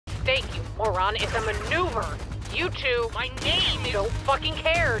mistake, you moron. It's a maneuver. You two, My name is... don't fucking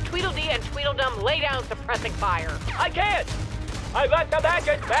care. Tweedledee and Tweedledum lay down suppressing fire. I can't! I left the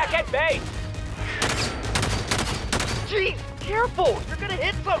magnet back at base! Jeez, careful! You're gonna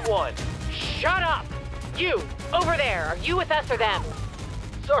hit someone! Shut up! You, over there, are you with us or them?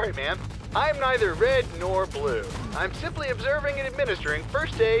 Sorry, ma'am. I'm neither red nor blue. I'm simply observing and administering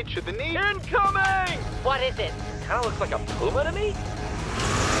first aid should the need... Incoming! What is it? Kinda looks like a puma to me.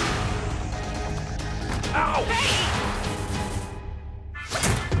 Ow!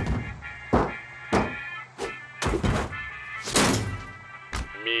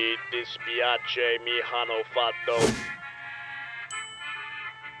 Mi dispiace, mi hanno fatto.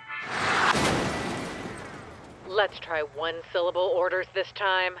 Let's try one-syllable orders this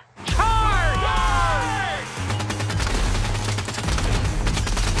time. Charge!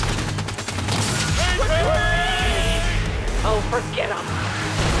 Oh, forget them.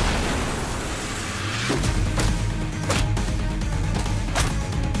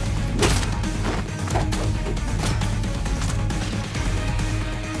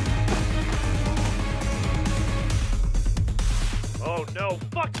 Oh no,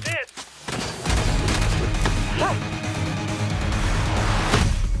 fuck this!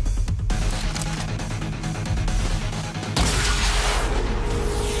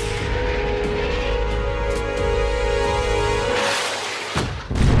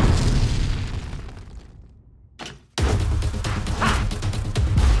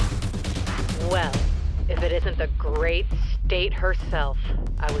 Well, if it isn't the great state herself,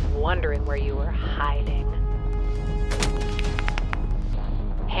 I was wondering where you were hiding.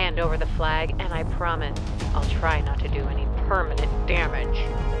 Hand over the flag, and I promise I'll try not to do any permanent damage.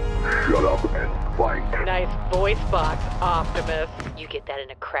 Shut up and fight. Nice voice box, Optimus. You get that in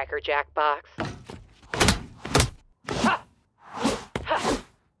a Cracker Jack box? Ha! Ha!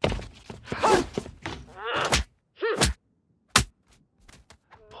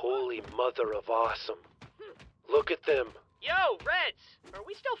 Holy mother of awesome. Look at them. Yo, Reds! Are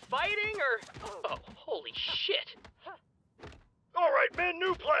we still fighting, or... Oh, holy shit! All right, men,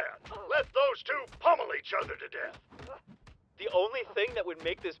 new plan. Let those two pummel each other to death. The only thing that would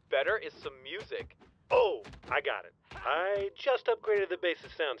make this better is some music. Oh, I got it. I just upgraded the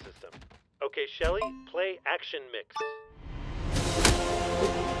base's sound system. Okay, Shelly, play Action Mix.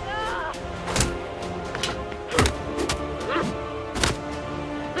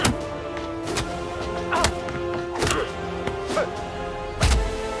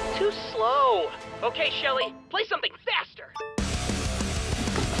 Too slow! Okay, Shelly, play something faster!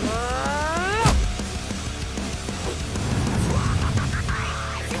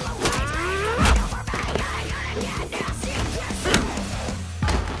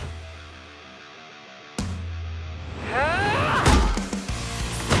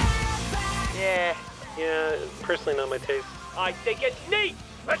 Yeah, personally not my taste. I think it's neat!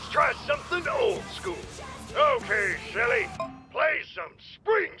 Let's try something old school. Okay, Shelly, play some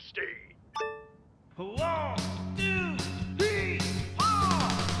Springsteen. 1, 2, 3,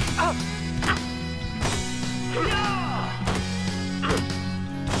 4.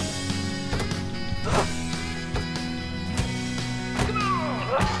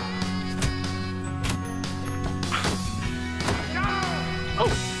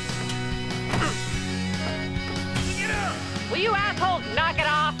 Will you assholes knock it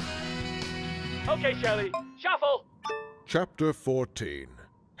off? Okay, Shelly, shuffle! Chapter 14.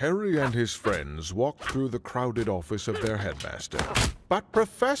 Harry and his friends walked through the crowded office of their headmaster. But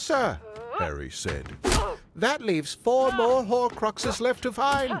Professor, Harry said, that leaves 4 more Horcruxes left to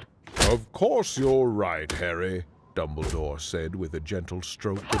find. Of course you're right, Harry, Dumbledore said with a gentle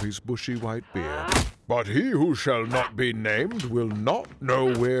stroke of his bushy white beard. But he who shall not be named will not know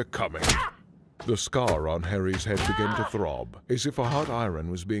we're coming. The scar on Harry's head began to throb, as if a hot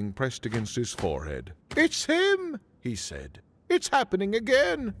iron was being pressed against his forehead. It's him, he said. It's happening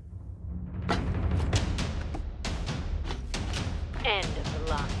again. End of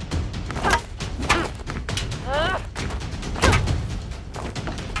the line.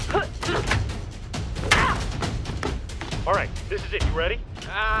 All right, this is it. You ready?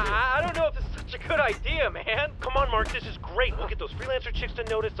 I don't know if this is such a good idea, man. Come on, Mark, this is great. We'll get those freelancer chicks to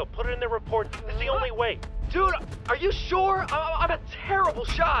notice. They'll put it in their report. It's the only way. Dude, are you sure? I'm a terrible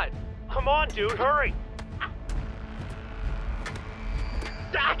shot. Come on, dude, hurry.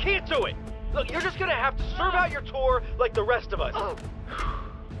 I can't do it. Look, you're just gonna have to serve out your tour like the rest of us.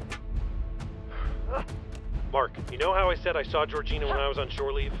 Mark, you know how I said I saw Georgina when I was on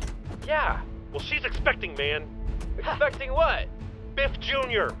shore leave? Yeah. Well, she's expecting, man. Expecting what? Biff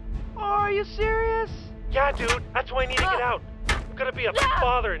Jr. Are you serious? Yeah, dude, that's why I need to get out. I'm gonna be a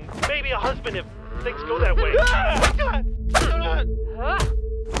father and maybe a husband if things go that way. Huh?